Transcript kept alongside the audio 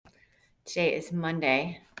Today is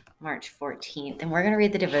Monday, March 14th, and we're going to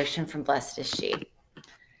read the devotion from Blessed is She.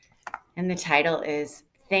 And the title is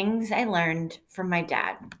Things I Learned from My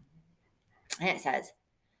Dad. And it says,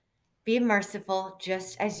 Be merciful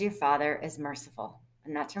just as your Father is merciful.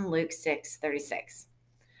 And that's from Luke 6:36.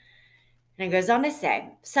 And it goes on to say,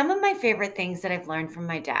 some of my favorite things that I've learned from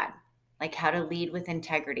my dad, like how to lead with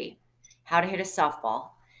integrity, how to hit a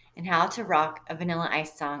softball, and how to rock a Vanilla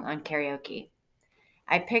Ice song on karaoke,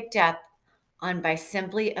 I picked up on by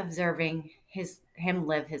simply observing him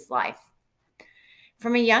live his life.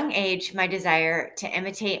 From a young age, my desire to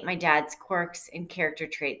imitate my dad's quirks and character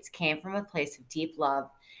traits came from a place of deep love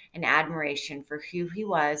and admiration for who he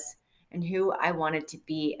was and who I wanted to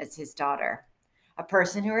be as his daughter, a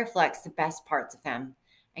person who reflects the best parts of him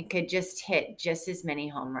and could just hit just as many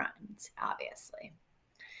home runs, obviously.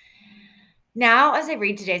 Now, as I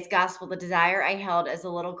read today's gospel, the desire I held as a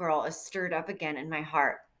little girl is stirred up again in my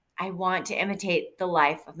heart. I want to imitate the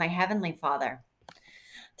life of my heavenly Father.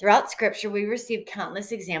 Throughout Scripture, we receive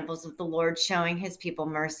countless examples of the Lord showing his people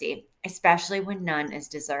mercy, especially when none is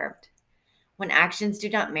deserved. When actions do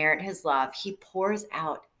not merit his love, he pours it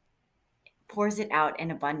out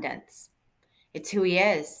in abundance. It's who he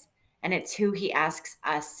is, and it's who he asks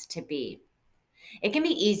us to be. It can be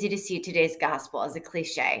easy to see today's gospel as a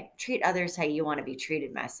cliche, treat others how you want to be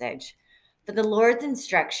treated message. But the Lord's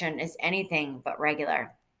instruction is anything but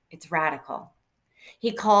regular. It's radical.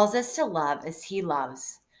 He calls us to love as he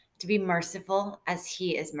loves, to be merciful as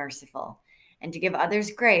he is merciful, and to give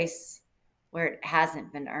others grace where it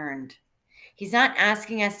hasn't been earned. He's not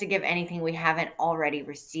asking us to give anything we haven't already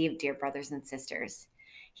received, dear brothers and sisters.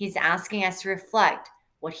 He's asking us to reflect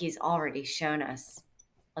what he's already shown us.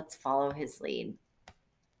 Let's follow his lead.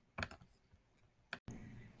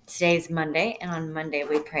 Today is Monday, and on Monday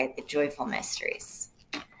we pray the joyful mysteries.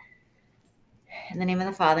 In the name of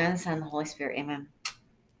the Father, and the Son, and the Holy Spirit, amen.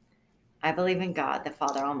 I believe in God, the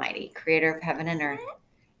Father Almighty, creator of heaven and earth,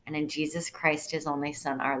 and in Jesus Christ, his only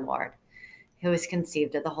Son, our Lord, who was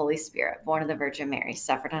conceived of the Holy Spirit, born of the Virgin Mary,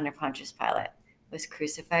 suffered under Pontius Pilate, was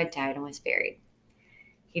crucified, died, and was buried.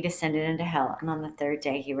 He descended into hell, and on the third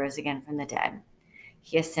day he rose again from the dead.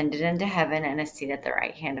 He ascended into heaven and is seated at the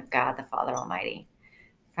right hand of God, the Father Almighty.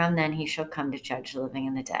 From then he shall come to judge the living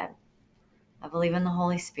and the dead. I believe in the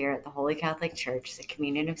Holy Spirit, the Holy Catholic Church, the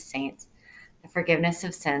communion of saints, the forgiveness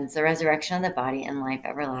of sins, the resurrection of the body, and life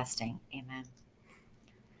everlasting. Amen.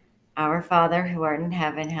 Our Father, who art in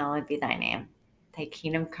heaven, hallowed be thy name. Thy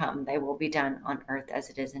kingdom come, thy will be done on earth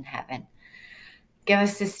as it is in heaven. Give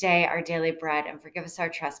us this day our daily bread, and forgive us our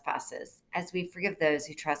trespasses, as we forgive those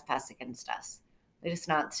who trespass against us. Lead us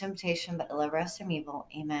not into temptation, but deliver us from evil.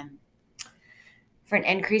 Amen. For an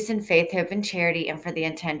increase in faith, hope, and charity, and for the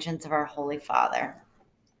intentions of our Holy Father.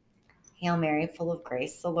 Hail Mary, full of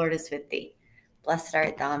grace, the Lord is with thee. Blessed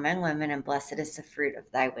art thou among women, and blessed is the fruit of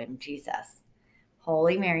thy womb, Jesus.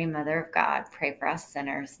 Holy Mary, Mother of God, pray for us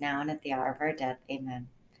sinners, now and at the hour of our death. Amen.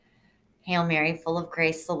 Hail Mary, full of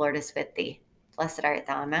grace, the Lord is with thee. Blessed art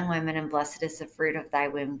thou among women, and blessed is the fruit of thy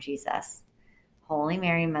womb, Jesus. Holy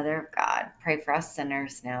Mary, Mother of God, pray for us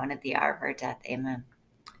sinners, now and at the hour of our death. Amen.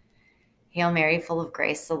 Hail Mary, full of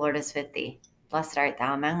grace, the Lord is with thee. Blessed art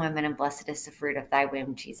thou among women, and blessed is the fruit of thy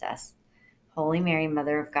womb, Jesus. Holy Mary,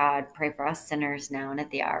 Mother of God, pray for us sinners, now and at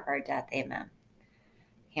the hour of our death. Amen.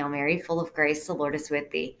 Hail Mary, full of grace, the Lord is with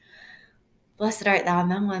thee. Blessed art thou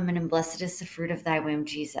among women, and blessed is the fruit of thy womb,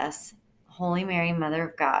 Jesus. Holy Mary, Mother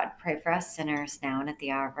of God, pray for us sinners, now and at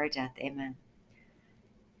the hour of our death. Amen.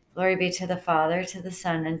 Glory be to the Father, to the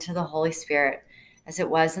Son, and to the Holy Spirit, as it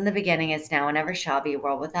was in the beginning, is now, and ever shall be,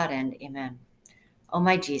 world without end. Amen. O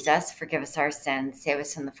my Jesus, forgive us our sins, save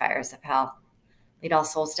us from the fires of hell. Lead all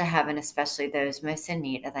souls to heaven, especially those most in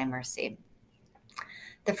need of thy mercy.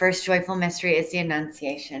 The first joyful mystery is the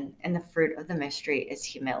Annunciation, and the fruit of the mystery is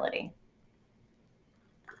humility.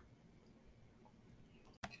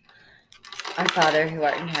 Our Father, who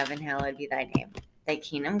art in heaven, hallowed be thy name. Thy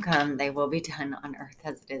kingdom come, thy will be done on earth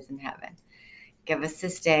as it is in heaven. Give us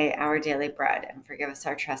this day our daily bread, and forgive us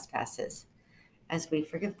our trespasses, as we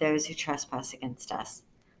forgive those who trespass against us.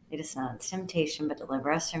 Lead us not into temptation, but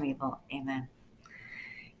deliver us from evil. Amen.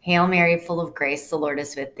 Hail Mary, full of grace, the Lord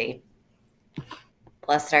is with thee.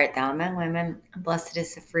 Blessed art thou among women, and blessed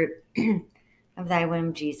is the fruit of thy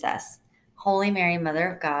womb, Jesus. Holy Mary,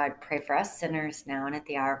 Mother of God, pray for us sinners, now and at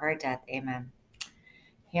the hour of our death. Amen.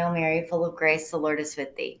 Hail Mary, full of grace, the Lord is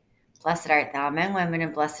with thee. Blessed art thou among women,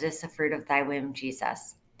 and blessed is the fruit of thy womb,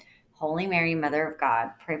 Jesus. Holy Mary, Mother of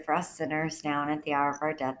God, pray for us sinners, now and at the hour of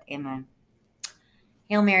our death. Amen.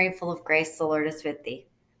 Hail Mary, full of grace, the Lord is with thee.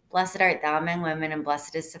 Blessed art thou among women, and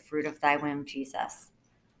blessed is the fruit of thy womb, Jesus.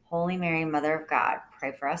 Holy Mary, Mother of God,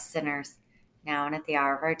 pray for us sinners, now and at the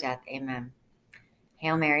hour of our death. Amen.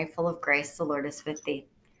 Hail Mary, full of grace, the Lord is with thee.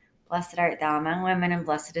 Blessed art thou among women, and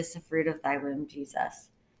blessed is the fruit of thy womb, Jesus.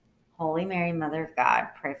 Holy Mary, Mother of God,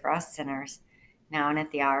 pray for us sinners, now and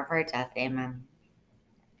at the hour of our death. Amen.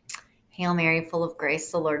 Hail Mary, full of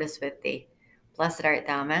grace, the Lord is with thee. Blessed art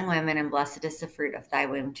thou among women, and blessed is the fruit of thy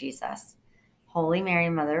womb, Jesus. Holy Mary,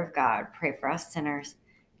 Mother of God, pray for us sinners,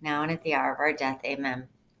 now and at the hour of our death. Amen.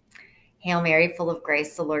 Hail Mary, full of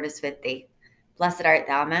grace, the Lord is with thee. Blessed art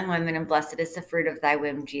thou among women, and blessed is the fruit of thy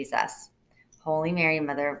womb, Jesus. Holy Mary,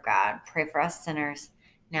 Mother of God, pray for us sinners,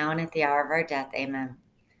 now and at the hour of our death. Amen.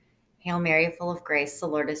 Hail Mary, full of grace, the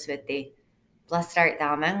Lord is with thee. Blessed art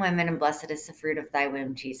thou among women, and blessed is the fruit of thy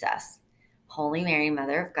womb, Jesus. Holy Mary,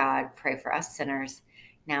 Mother of God, pray for us sinners,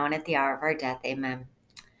 now and at the hour of our death. Amen.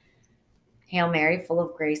 Hail Mary, full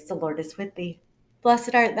of grace, the Lord is with thee.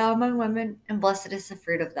 Blessed art thou among women, and blessed is the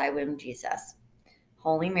fruit of thy womb, Jesus.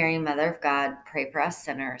 Holy Mary, Mother of God, pray for us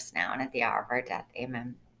sinners, now and at the hour of our death.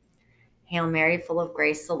 Amen. Hail Mary, full of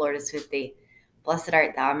grace, the Lord is with thee. Blessed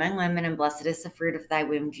art thou among women, and blessed is the fruit of thy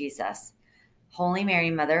womb, Jesus. Holy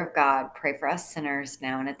Mary, Mother of God, pray for us sinners,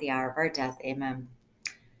 now and at the hour of our death. Amen.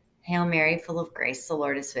 Hail Mary, full of grace, the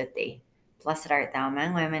Lord is with thee. Blessed art thou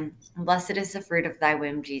among women, and blessed is the fruit of thy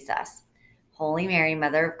womb, Jesus. Holy Mary,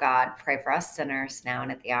 Mother of God, pray for us sinners, now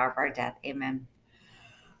and at the hour of our death. Amen.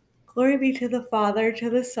 Glory be to the Father,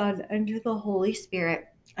 to the Son, and to the Holy Spirit,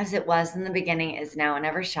 as it was in the beginning, is now, and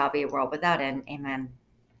ever shall be, a world without end. Amen.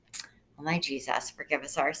 O my Jesus, forgive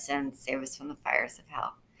us our sins, save us from the fires of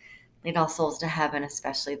hell. Lead all souls to heaven,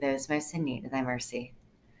 especially those most in need of thy mercy.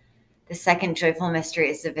 The second joyful mystery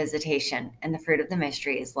is the visitation, and the fruit of the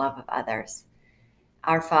mystery is love of others.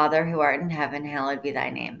 Our Father, who art in heaven, hallowed be thy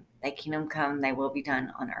name. Thy kingdom come, thy will be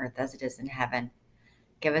done on earth as it is in heaven.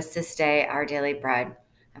 Give us this day our daily bread,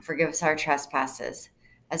 and forgive us our trespasses,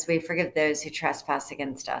 as we forgive those who trespass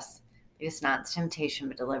against us. Lead us not into temptation,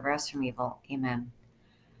 but deliver us from evil. Amen.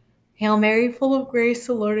 Hail Mary, full of grace,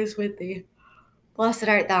 the Lord is with thee. Blessed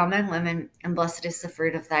art thou among women, and blessed is the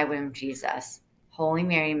fruit of thy womb, Jesus. Holy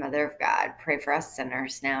Mary, Mother of God, pray for us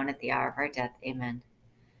sinners, now and at the hour of our death. Amen.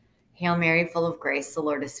 Hail Mary, full of grace, the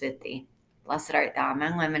Lord is with thee. Blessed art thou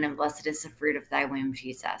among women, and blessed is the fruit of thy womb,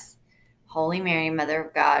 Jesus. Holy Mary, Mother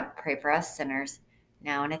of God, pray for us sinners,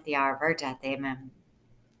 now and at the hour of our death. Amen.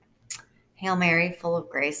 Hail Mary, full of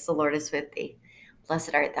grace, the Lord is with thee.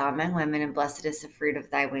 Blessed art thou among women, and blessed is the fruit of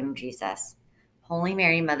thy womb, Jesus. Holy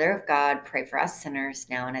Mary, Mother of God, pray for us sinners,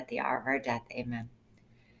 now and at the hour of our death. Amen.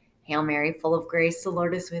 Hail Mary, full of grace, the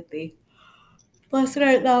Lord is with thee. Blessed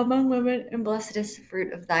art thou among women, and blessed is the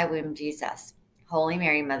fruit of thy womb, Jesus. Holy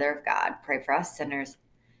Mary, Mother of God, pray for us sinners,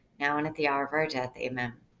 now and at the hour of our death.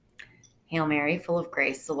 Amen. Hail Mary, full of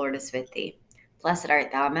grace, the Lord is with thee. Blessed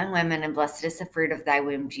art thou among women, and blessed is the fruit of thy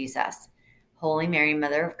womb, Jesus. Holy Mary,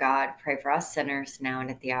 Mother of God, pray for us sinners, now and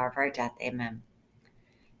at the hour of our death. Amen.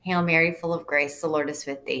 Hail Mary, full of grace, the Lord is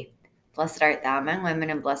with thee. Blessed art thou among women,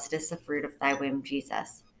 and blessed is the fruit of thy womb,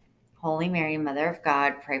 Jesus. Holy Mary, Mother of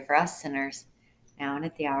God, pray for us sinners, now and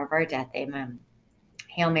at the hour of our death. Amen.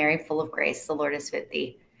 Hail Mary, full of grace, the Lord is with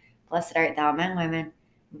thee. Blessed art thou among women,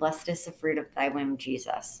 and blessed is the fruit of thy womb,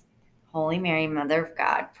 Jesus. Holy Mary, Mother of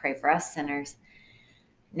God, pray for us sinners,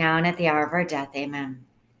 now and at the hour of our death. Amen.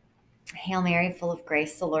 Hail Mary, full of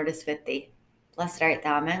grace, the Lord is with thee. Blessed art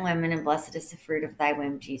thou among women, and blessed is the fruit of thy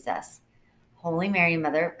womb, Jesus. Holy Mary,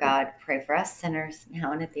 Mother of God, pray for us sinners,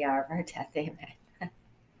 now and at the hour of our death. Amen.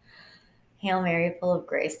 Hail Mary, full of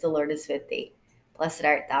grace, the Lord is with thee. Blessed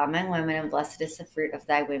art thou among women, and blessed is the fruit of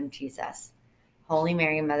thy womb, Jesus. Holy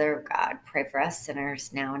Mary, Mother of God, pray for us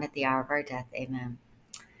sinners, now and at the hour of our death. Amen.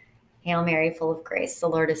 Hail Mary, full of grace, the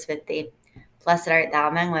Lord is with thee. Blessed art thou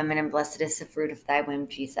among women, and blessed is the fruit of thy womb,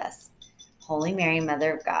 Jesus. Holy Mary,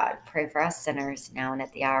 Mother of God, pray for us sinners, now and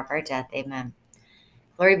at the hour of our death. Amen.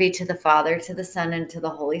 Glory be to the Father, to the Son, and to the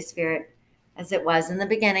Holy Spirit, as it was in the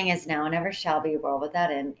beginning, is now, and ever shall be, world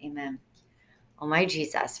without end. Amen. O my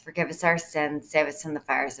Jesus, forgive us our sins, save us from the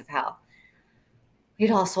fires of hell. Lead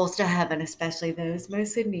all souls to heaven, especially those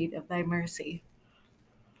most in need of thy mercy.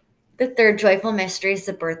 The third joyful mystery is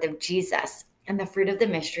the birth of Jesus, and the fruit of the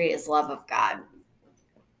mystery is love of God.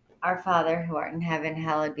 Our Father, who art in heaven,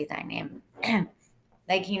 hallowed be thy name.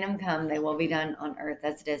 Thy kingdom come, thy will be done on earth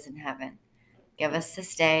as it is in heaven. Give us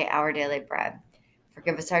this day our daily bread.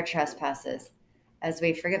 Forgive us our trespasses, as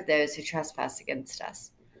we forgive those who trespass against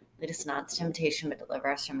us. Lead us not into temptation, but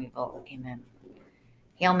deliver us from evil. Amen.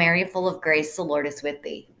 Hail Mary, full of grace, the Lord is with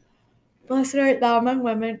thee. Blessed art thou among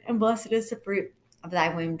women, and blessed is the fruit of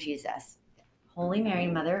thy womb, Jesus. Holy Mary,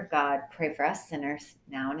 Mother of God, pray for us sinners,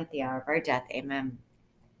 now and at the hour of our death. Amen.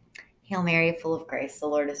 Hail Mary, full of grace, the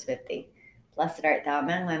Lord is with thee. Blessed art thou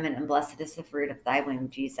among women, and blessed is the fruit of thy womb,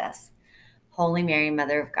 Jesus. Holy Mary,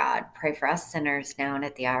 Mother of God, pray for us sinners, now and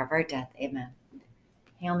at the hour of our death. Amen.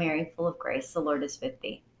 Hail Mary, full of grace, the Lord is with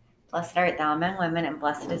thee. Blessed art thou among women, and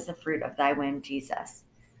blessed is the fruit of thy womb, Jesus.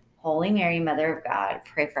 Holy Mary, Mother of God,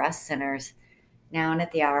 pray for us sinners, now and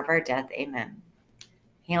at the hour of our death. Amen.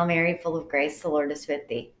 Hail Mary, full of grace, the Lord is with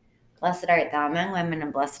thee. Blessed art thou among women,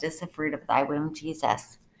 and blessed is the fruit of thy womb,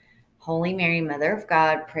 Jesus. Holy Mary, Mother of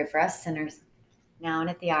God, pray for us sinners, now and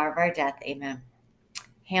at the hour of our death. Amen.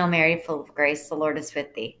 Hail Mary, full of grace, the Lord is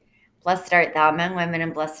with thee. Blessed art thou among women,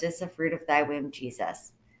 and blessed is the fruit of thy womb,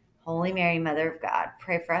 Jesus. Holy Mary, Mother of God,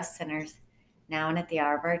 pray for us sinners, now and at the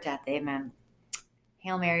hour of our death. Amen.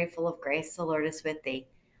 Hail Mary, full of grace, the Lord is with thee.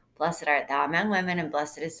 Blessed art thou among women, and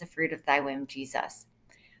blessed is the fruit of thy womb, Jesus.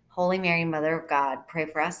 Holy Mary, Mother of God, pray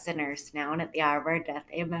for us sinners, now and at the hour of our death.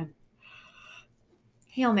 Amen.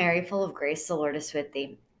 Hail Mary, full of grace, the Lord is with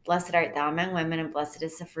thee. Blessed art thou among women, and blessed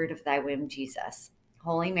is the fruit of thy womb, Jesus.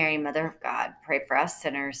 Holy Mary, Mother of God, pray for us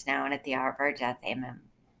sinners, now and at the hour of our death. Amen.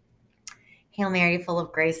 Hail Mary, full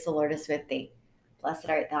of grace, the Lord is with thee. Blessed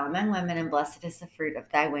art thou among women, and blessed is the fruit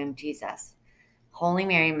of thy womb, Jesus. Holy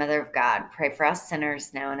Mary, Mother of God, pray for us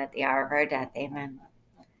sinners, now and at the hour of our death. Amen.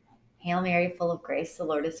 Hail Mary, full of grace, the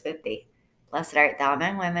Lord is with thee. Blessed art thou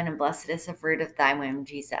among women, and blessed is the fruit of thy womb,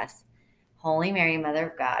 Jesus. Holy Mary, Mother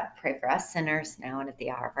of God, pray for us sinners, now and at the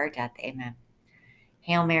hour of our death. Amen.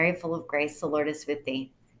 Hail Mary, full of grace, the Lord is with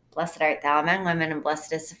thee. Blessed art thou among women, and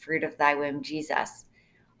blessed is the fruit of thy womb, Jesus.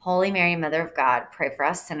 Holy Mary, Mother of God, pray for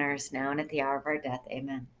us sinners, now and at the hour of our death.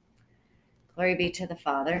 Amen. Glory be to the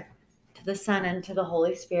Father, to the Son, and to the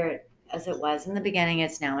Holy Spirit, as it was in the beginning,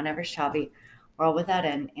 is now, and ever shall be, world without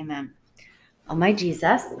end. Amen. O my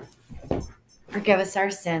Jesus, forgive us our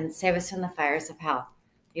sins, save us from the fires of hell.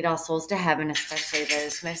 Lead all souls to heaven, especially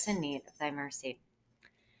those most in need of thy mercy.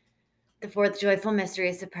 The fourth joyful mystery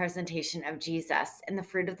is the presentation of Jesus, and the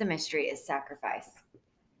fruit of the mystery is sacrifice.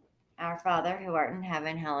 Our Father, who art in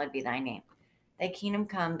heaven, hallowed be thy name. Thy kingdom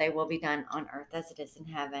come, thy will be done on earth as it is in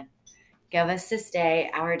heaven. Give us this day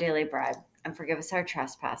our daily bread, and forgive us our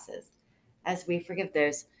trespasses, as we forgive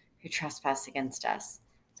those who trespass against us.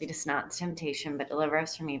 Lead us not into temptation, but deliver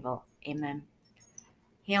us from evil. Amen.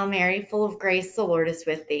 Hail Mary, full of grace, the Lord is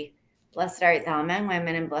with thee. Blessed art thou among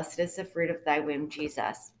women, and blessed is the fruit of thy womb,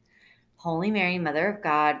 Jesus. Holy Mary, Mother of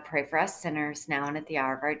God, pray for us sinners, now and at the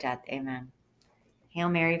hour of our death. Amen. Hail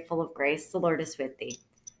Mary, full of grace, the Lord is with thee.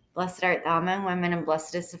 Blessed art thou among women, and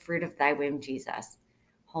blessed is the fruit of thy womb, Jesus.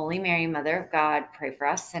 Holy Mary, Mother of God, pray for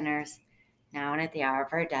us sinners, now and at the hour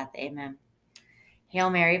of our death. Amen.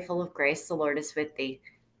 Hail Mary, full of grace, the Lord is with thee.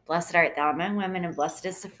 Blessed art thou among women, and blessed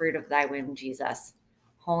is the fruit of thy womb, Jesus.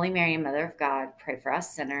 Holy Mary, Mother of God, pray for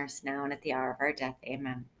us sinners, now and at the hour of our death.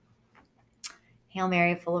 Amen. Hail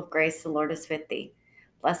Mary, full of grace, the Lord is with thee.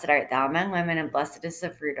 Blessed art thou among women, and blessed is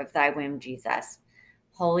the fruit of thy womb, Jesus.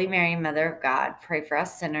 Holy Mary, Mother of God, pray for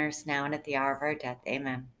us sinners, now and at the hour of our death.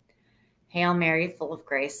 Amen. Hail Mary, full of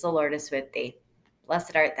grace, the Lord is with thee.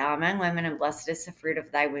 Blessed art thou among women, and blessed is the fruit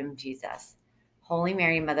of thy womb, Jesus. Holy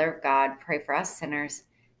Mary, Mother of God, pray for us sinners,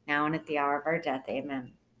 now and at the hour of our death.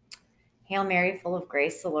 Amen. Hail Mary, full of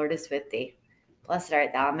grace, the Lord is with thee. Blessed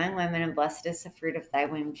art thou among women, and blessed is the fruit of thy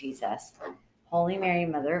womb, Jesus. Holy Mary,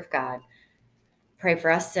 Mother of God, pray for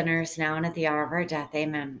us sinners, now and at the hour of our death.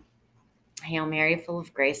 Amen. Hail Mary, full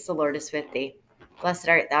of grace, the Lord is with thee. Blessed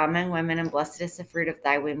art thou among women, and blessed is the fruit of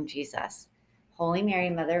thy womb, Jesus. Holy Mary,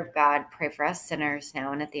 Mother of God, pray for us sinners,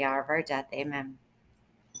 now and at the hour of our death. Amen.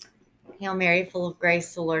 Hail Mary, full of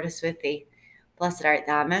grace, the Lord is with thee. Blessed art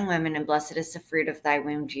thou among women, and blessed is the fruit of thy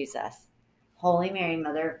womb, Jesus. Holy Mary,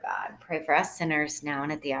 Mother of God, pray for us sinners, now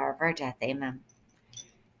and at the hour of our death. Amen.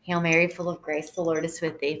 Hail Mary, full of grace, the Lord is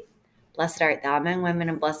with thee. Blessed art thou among women,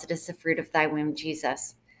 and blessed is the fruit of thy womb,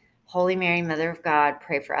 Jesus. Holy Mary, Mother of God,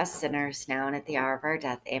 pray for us sinners, now and at the hour of our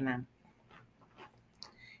death. Amen.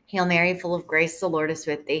 Hail Mary, full of grace, the Lord is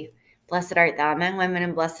with thee. Blessed art thou among women,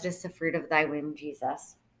 and blessed is the fruit of thy womb,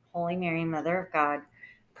 Jesus. Holy Mary, Mother of God,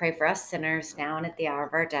 pray for us sinners, now and at the hour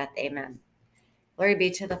of our death. Amen. Glory be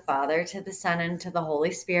to the Father, to the Son, and to the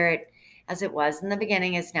Holy Spirit, as it was in the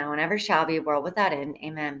beginning, is now, and ever shall be, world without end.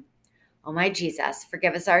 Amen. O my Jesus,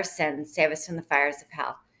 forgive us our sins, save us from the fires of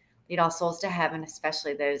hell. Lead all souls to heaven,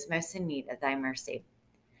 especially those most in need of thy mercy.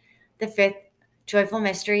 The fifth joyful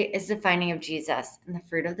mystery is the finding of Jesus, and the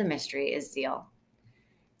fruit of the mystery is zeal.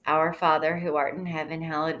 Our Father, who art in heaven,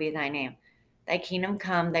 hallowed be thy name. Thy kingdom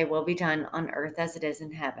come, thy will be done on earth as it is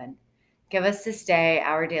in heaven. Give us this day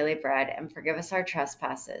our daily bread, and forgive us our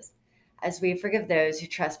trespasses, as we forgive those who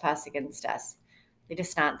trespass against us. Lead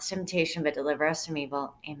us not into temptation, but deliver us from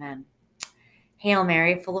evil. Amen. Hail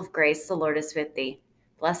Mary, full of grace, the Lord is with thee.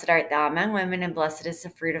 Blessed art thou among women, and blessed is the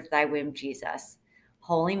fruit of thy womb, Jesus.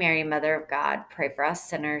 Holy Mary, Mother of God, pray for us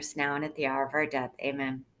sinners, now and at the hour of our death.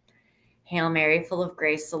 Amen. Hail Mary, full of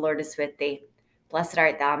grace, the Lord is with thee. Blessed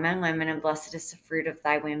art thou among women, and blessed is the fruit of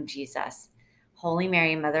thy womb, Jesus. Holy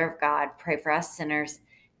Mary, Mother of God, pray for us sinners,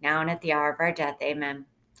 now and at the hour of our death. Amen.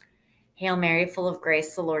 Hail Mary, full of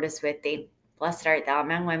grace, the Lord is with thee. Blessed art thou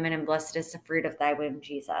among women, and blessed is the fruit of thy womb,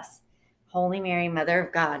 Jesus. Holy Mary, Mother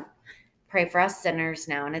of God, pray for us sinners,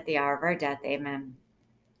 now and at the hour of our death. Amen.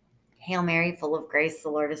 Hail Mary, full of grace, the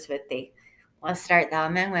Lord is with thee. Blessed art thou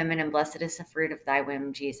among women, and blessed is the fruit of thy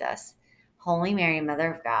womb, Jesus. Holy Mary, Mother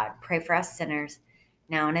of God, pray for us sinners,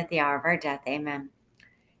 now and at the hour of our death. Amen.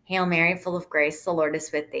 Hail Mary, full of grace, the Lord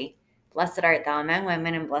is with thee. Blessed art thou among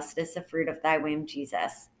women, and blessed is the fruit of thy womb,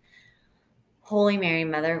 Jesus. Holy Mary,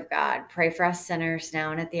 Mother of God, pray for us sinners,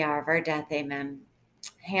 now and at the hour of our death. Amen.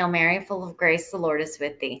 Hail Mary, full of grace, the Lord is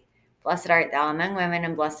with thee. Blessed art thou among women,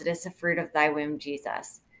 and blessed is the fruit of thy womb,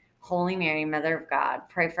 Jesus. Holy Mary, Mother of God,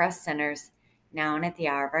 pray for us sinners, now and at the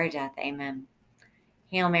hour of our death. Amen.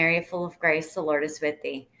 Hail Mary, full of grace, the Lord is with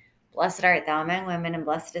thee. Blessed art thou among women, and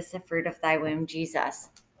blessed is the fruit of thy womb, Jesus.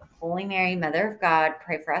 Holy Mary, Mother of God,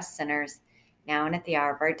 pray for us sinners, now and at the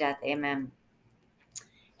hour of our death. Amen.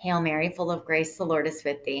 Hail Mary, full of grace, the Lord is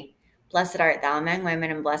with thee. Blessed art thou among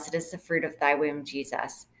women, and blessed is the fruit of thy womb,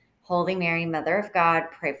 Jesus. Holy Mary, Mother of God,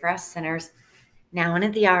 pray for us sinners, now and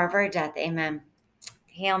at the hour of our death. Amen.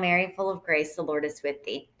 Hail Mary, full of grace, the Lord is with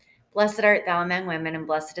thee. Blessed art thou among women, and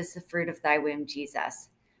blessed is the fruit of thy womb, Jesus.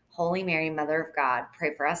 Holy Mary, Mother of God,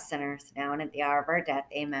 pray for us sinners, now and at the hour of our death.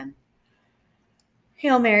 Amen.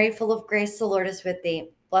 Hail Mary, full of grace, the Lord is with thee.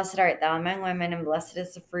 Blessed art thou among women, and blessed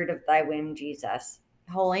is the fruit of thy womb, Jesus.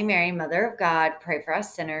 Holy Mary, Mother of God, pray for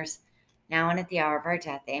us sinners, now and at the hour of our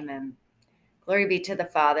death. Amen. Glory be to the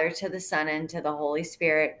Father, to the Son, and to the Holy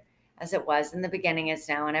Spirit, as it was in the beginning, is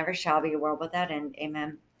now, and ever shall be, a world without end.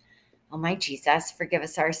 Amen. O my Jesus, forgive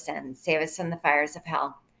us our sins, save us from the fires of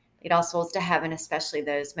hell. Lead all souls to heaven, especially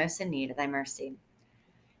those most in need of thy mercy.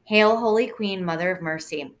 Hail, Holy Queen, Mother of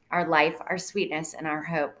Mercy, our life, our sweetness, and our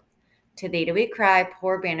hope. To thee do we cry,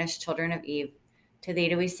 poor banished children of Eve. To thee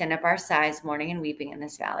do we send up our sighs, mourning and weeping in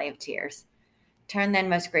this valley of tears. Turn then,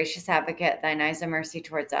 most gracious Advocate, thine eyes of mercy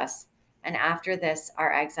towards us, and after this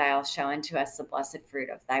our exile show unto us the blessed fruit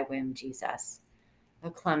of thy womb, Jesus. O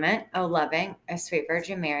clement, O loving, O sweet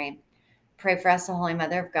Virgin Mary, pray for us, O Holy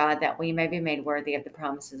Mother of God, that we may be made worthy of the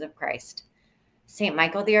promises of Christ. Saint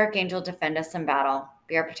Michael the Archangel, defend us in battle.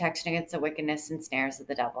 Be our protection against the wickedness and snares of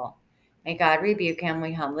the devil. May God rebuke him,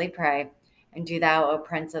 we humbly pray. And do thou, O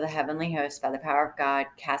Prince of the heavenly host, by the power of God,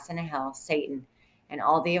 cast into hell Satan and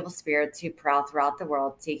all the evil spirits who prowl throughout the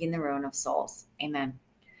world, seeking the ruin of souls. Amen.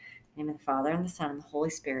 In the name of the Father, and the Son, and the Holy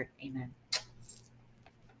Spirit. Amen.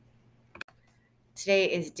 Today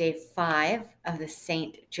is day 5 of the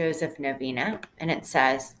Saint Joseph Novena, and it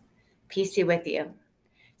says, Peace be with you.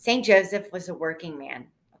 Saint Joseph was a working man,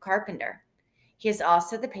 a carpenter. He is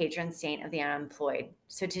also the patron saint of the unemployed.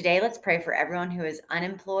 So today, let's pray for everyone who is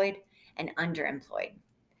unemployed and underemployed.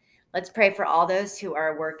 Let's pray for all those who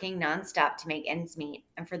are working nonstop to make ends meet,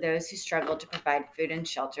 and for those who struggle to provide food and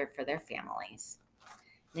shelter for their families. In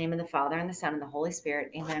the name of the Father, and the Son, and the Holy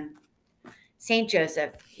Spirit. Amen. Saint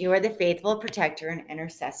Joseph, you are the faithful protector and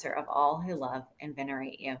intercessor of all who love and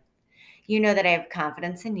venerate you. You know that I have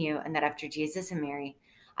confidence in you, and that after Jesus and Mary,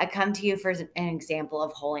 I come to you for an example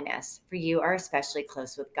of holiness, for you are especially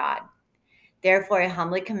close with God. Therefore, I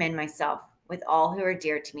humbly commend myself, with all who are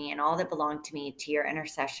dear to me and all that belong to me, to your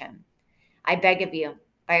intercession. I beg of you,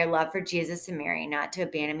 by your love for Jesus and Mary, not to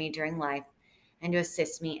abandon me during life, and to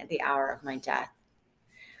assist me at the hour of my death.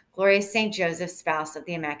 Glorious Saint Joseph, spouse of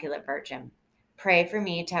the Immaculate Virgin, pray for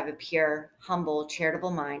me to have a pure, humble,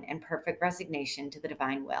 charitable mind and perfect resignation to the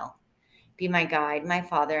divine will. Be my guide, my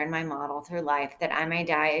father, and my model through life, that I may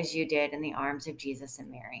die as you did in the arms of Jesus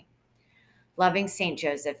and Mary. Loving Saint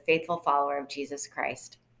Joseph, faithful follower of Jesus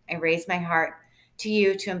Christ, I raise my heart to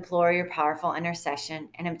you to implore your powerful intercession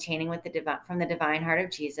and obtaining from the divine heart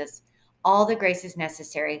of Jesus all the graces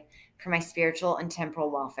necessary for my spiritual and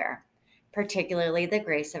temporal welfare, particularly the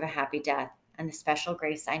grace of a happy death and the special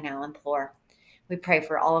grace I now implore. We pray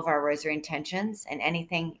for all of our rosary intentions and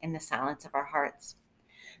anything in the silence of our hearts.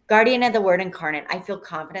 Guardian of the Word incarnate, I feel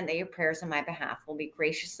confident that your prayers on my behalf will be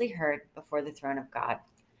graciously heard before the throne of God.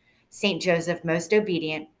 Saint Joseph, most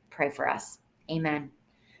obedient, pray for us. Amen.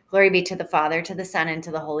 Glory be to the Father, to the Son, and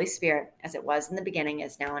to the Holy Spirit, as it was in the beginning,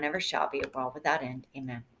 is now, and ever shall be, a world without end.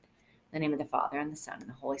 Amen. In the name of the Father, and the Son, and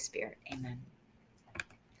the Holy Spirit. Amen.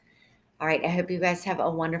 All right. I hope you guys have a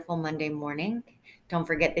wonderful Monday morning. Don't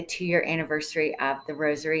forget the 2-year anniversary of the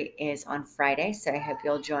Rosary is on Friday. So I hope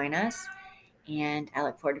you'll join us. And I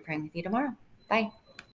look forward to praying with you tomorrow. Bye.